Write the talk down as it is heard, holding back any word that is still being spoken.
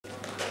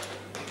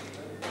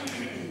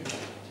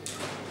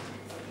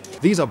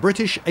These are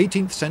British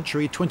 18th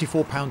century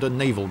 24-pounder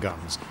naval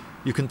guns.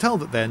 You can tell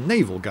that they're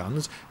naval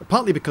guns,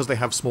 partly because they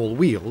have small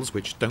wheels,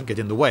 which don't get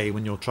in the way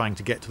when you're trying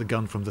to get to the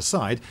gun from the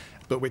side,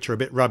 but which are a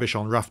bit rubbish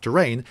on rough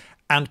terrain,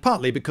 and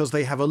partly because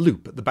they have a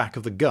loop at the back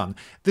of the gun.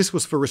 This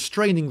was for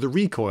restraining the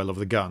recoil of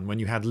the gun when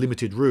you had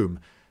limited room.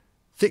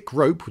 Thick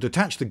rope would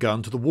attach the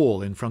gun to the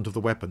wall in front of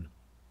the weapon.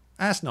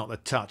 That's not the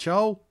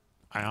touch-hole.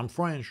 I am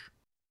French.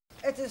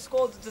 It is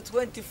called the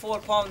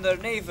 24-pounder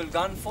naval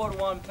gun for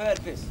one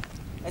purpose.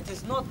 It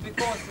is not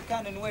because the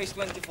cannon weighs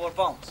 24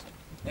 pounds.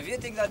 If you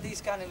think that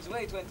these cannons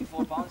weigh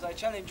 24 pounds, I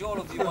challenge all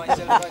of you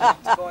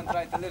myself to go and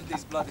try to lift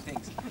these bloody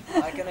things.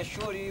 I can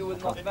assure you, you will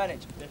not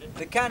manage.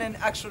 The cannon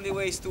actually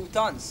weighs 2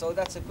 tons, so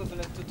that's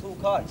equivalent to 2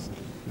 cars.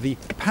 The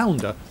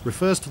pounder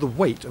refers to the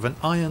weight of an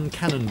iron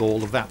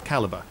cannonball of that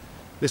caliber.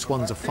 This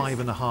one's a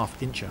 5.5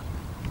 incher.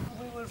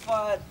 We will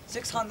fire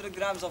 600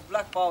 grams of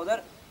black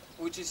powder,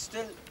 which is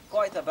still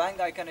quite a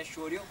bang, I can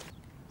assure you.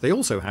 They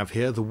also have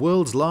here the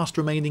world's last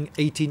remaining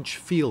 8-inch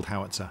field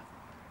howitzer.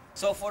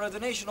 So for a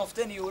donation of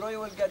 €10, you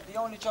will get the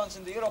only chance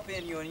in the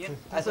European Union,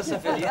 as a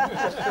civilian,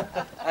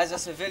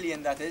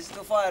 that is,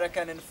 to fire a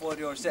cannon for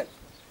yourself.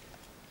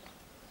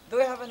 Do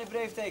we have any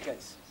brave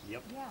takers?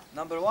 Yep. Yeah.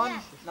 Number 1,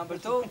 number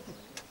 2.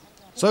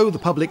 So the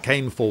public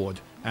came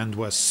forward and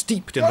were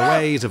steeped in the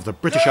ways of the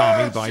British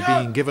Army by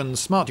being given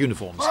smart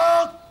uniforms.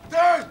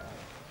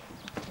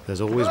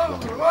 There's always one.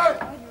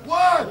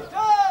 1, 2,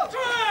 3,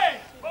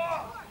 4,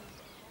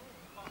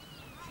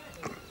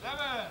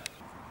 7.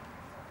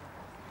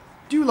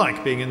 Do you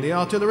like being in the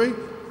artillery?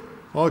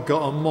 I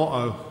got a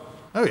motto.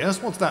 Oh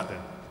yes, what's that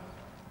then?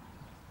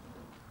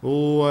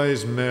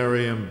 Always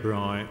merry and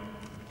bright.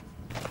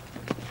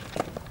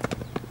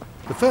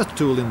 The first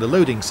tool in the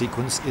loading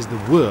sequence is the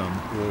worm,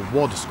 or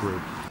wad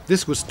screw.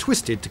 This was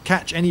twisted to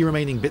catch any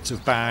remaining bits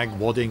of bag,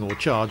 wadding or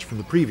charge from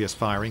the previous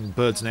firing,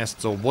 birds'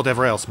 nests or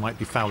whatever else might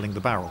be fouling the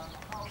barrel.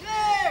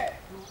 Clear!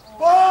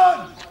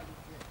 1!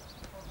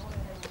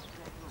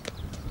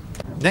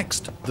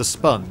 Next, the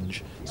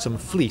sponge. Some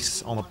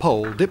fleece on a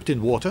pole dipped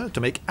in water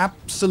to make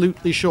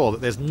absolutely sure that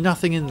there's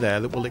nothing in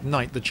there that will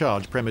ignite the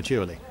charge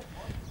prematurely.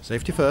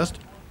 Safety first.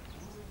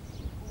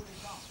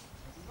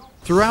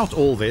 Throughout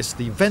all this,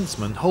 the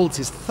ventsman holds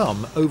his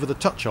thumb over the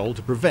touch hole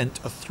to prevent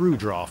a through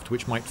draft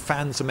which might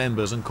fan some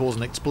embers and cause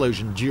an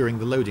explosion during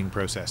the loading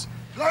process.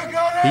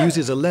 He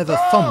uses a leather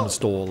thumb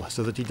stall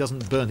so that he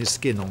doesn't burn his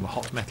skin on the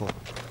hot metal.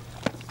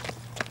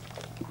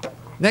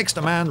 Next,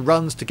 a man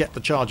runs to get the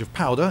charge of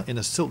powder in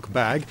a silk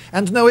bag,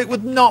 and no, it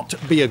would not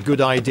be a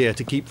good idea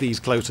to keep these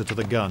closer to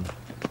the gun.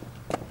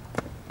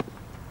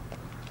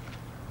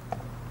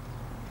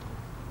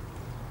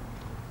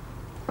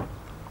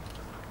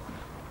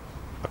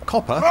 A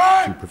copper,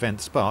 to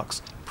prevent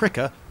sparks,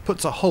 pricker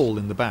puts a hole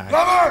in the bag.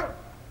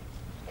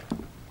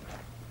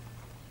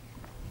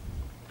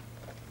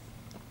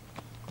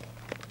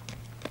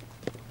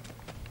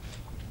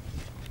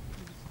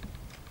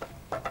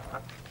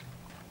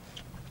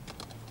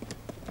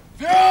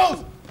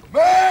 Fuse!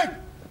 Mag!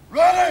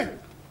 Ready!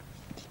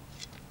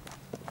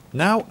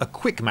 Now a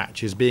quick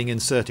match is being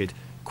inserted.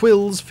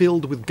 Quills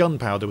filled with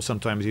gunpowder were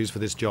sometimes used for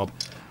this job.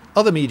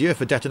 Other media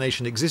for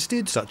detonation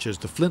existed, such as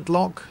the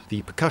flintlock,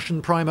 the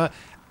percussion primer,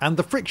 and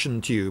the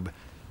friction tube.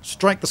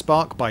 Strike the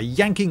spark by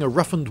yanking a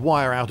roughened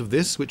wire out of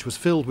this, which was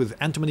filled with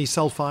antimony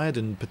sulfide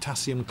and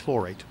potassium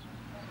chlorate.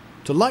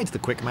 To light the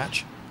quick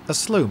match, a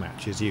slow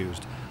match is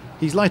used.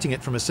 He's lighting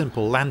it from a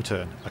simple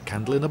lantern, a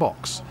candle in a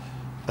box.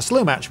 A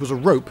slow match was a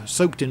rope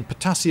soaked in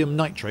potassium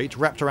nitrate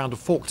wrapped around a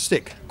forked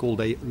stick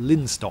called a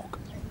linstock.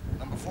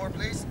 Number 4,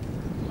 please.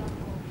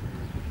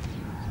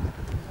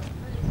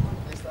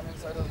 Place them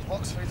inside of the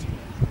box, please.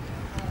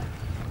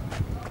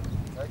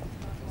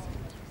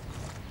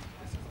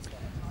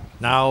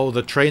 Now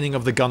the training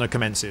of the gunner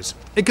commences.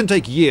 It can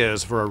take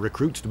years for a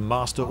recruit to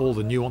master all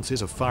the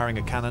nuances of firing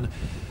a cannon.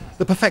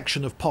 The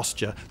perfection of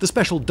posture, the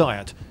special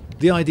diet,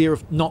 the idea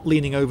of not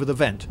leaning over the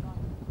vent.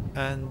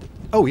 And,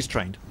 oh, he's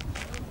trained.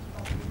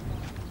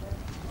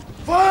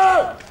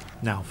 Fire!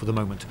 Now for the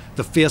moment,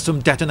 the fearsome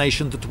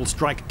detonation that will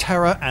strike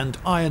terror and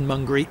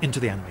ironmongery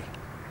into the enemy.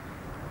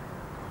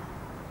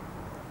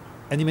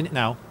 Any minute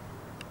now.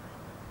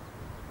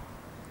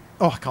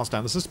 Oh, I can't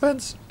stand the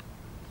suspense.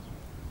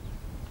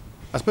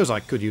 I suppose I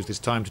could use this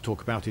time to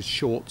talk about his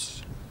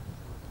shorts.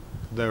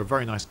 They're a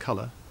very nice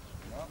colour.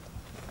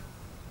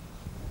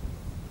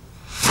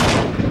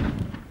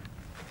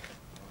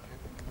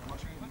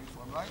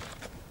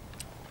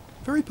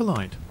 Very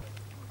polite.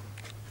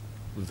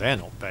 They're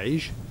not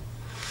beige.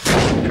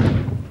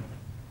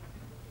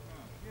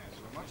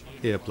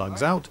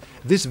 Earplugs out.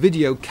 This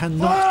video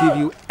cannot give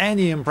you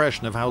any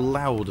impression of how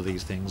loud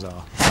these things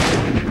are.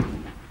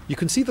 You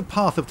can see the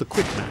path of the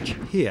quick match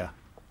here.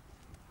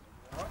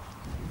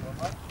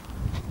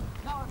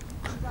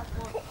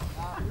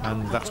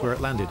 And that's where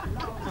it landed.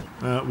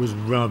 That was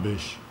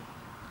rubbish.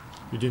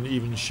 You didn't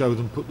even show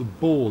them put the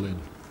ball in.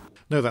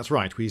 No, that's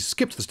right, we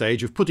skipped the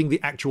stage of putting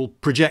the actual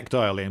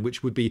projectile in,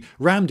 which would be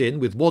rammed in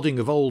with wadding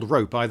of old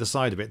rope either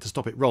side of it to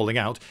stop it rolling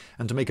out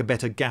and to make a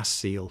better gas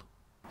seal.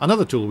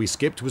 Another tool we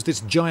skipped was this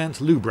giant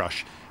loo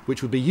brush,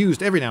 which would be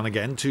used every now and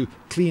again to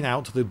clean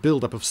out the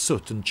build-up of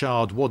soot and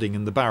charred wadding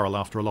in the barrel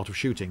after a lot of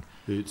shooting.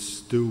 It's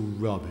still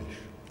rubbish.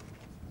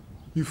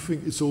 You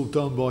think it's all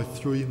done by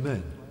 3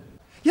 men?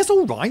 Yes,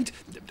 all right.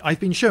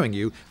 I've been showing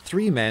you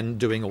 3 men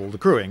doing all the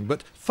crewing,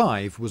 but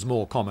 5 was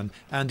more common,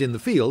 and in the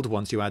field,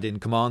 once you add in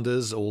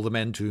commanders, all the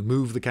men to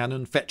move the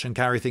cannon, fetch and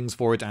carry things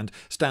for it, and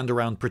stand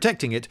around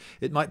protecting it,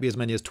 it might be as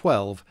many as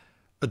 12.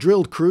 A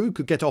drilled crew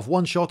could get off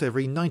 1 shot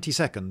every 90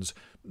 seconds,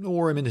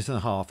 or a minute and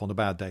a half on a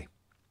bad day.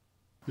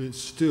 It's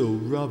still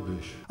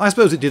rubbish. I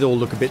suppose it did all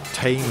look a bit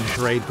tame and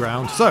parade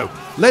ground, so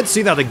let's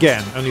see that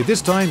again, only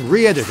this time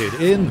re-edited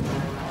in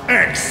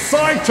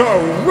Excito-Rama!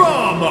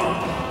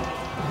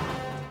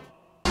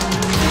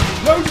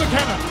 Load the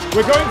cannon!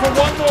 We're going for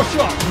 1 more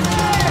shot!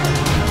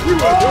 You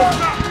were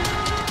warmed up!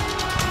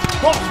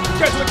 Boss,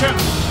 get to the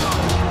cannon!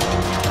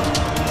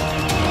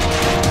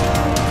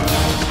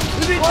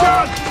 Is it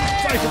done?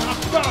 Safe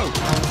enough, go!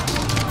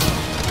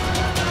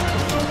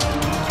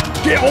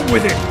 Get on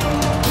with it!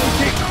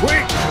 Make it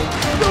quick!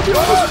 They'll be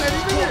almost in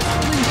any minute!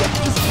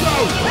 Just go!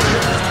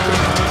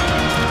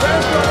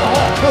 Where's the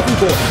hot? Coffee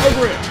boy,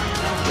 over here!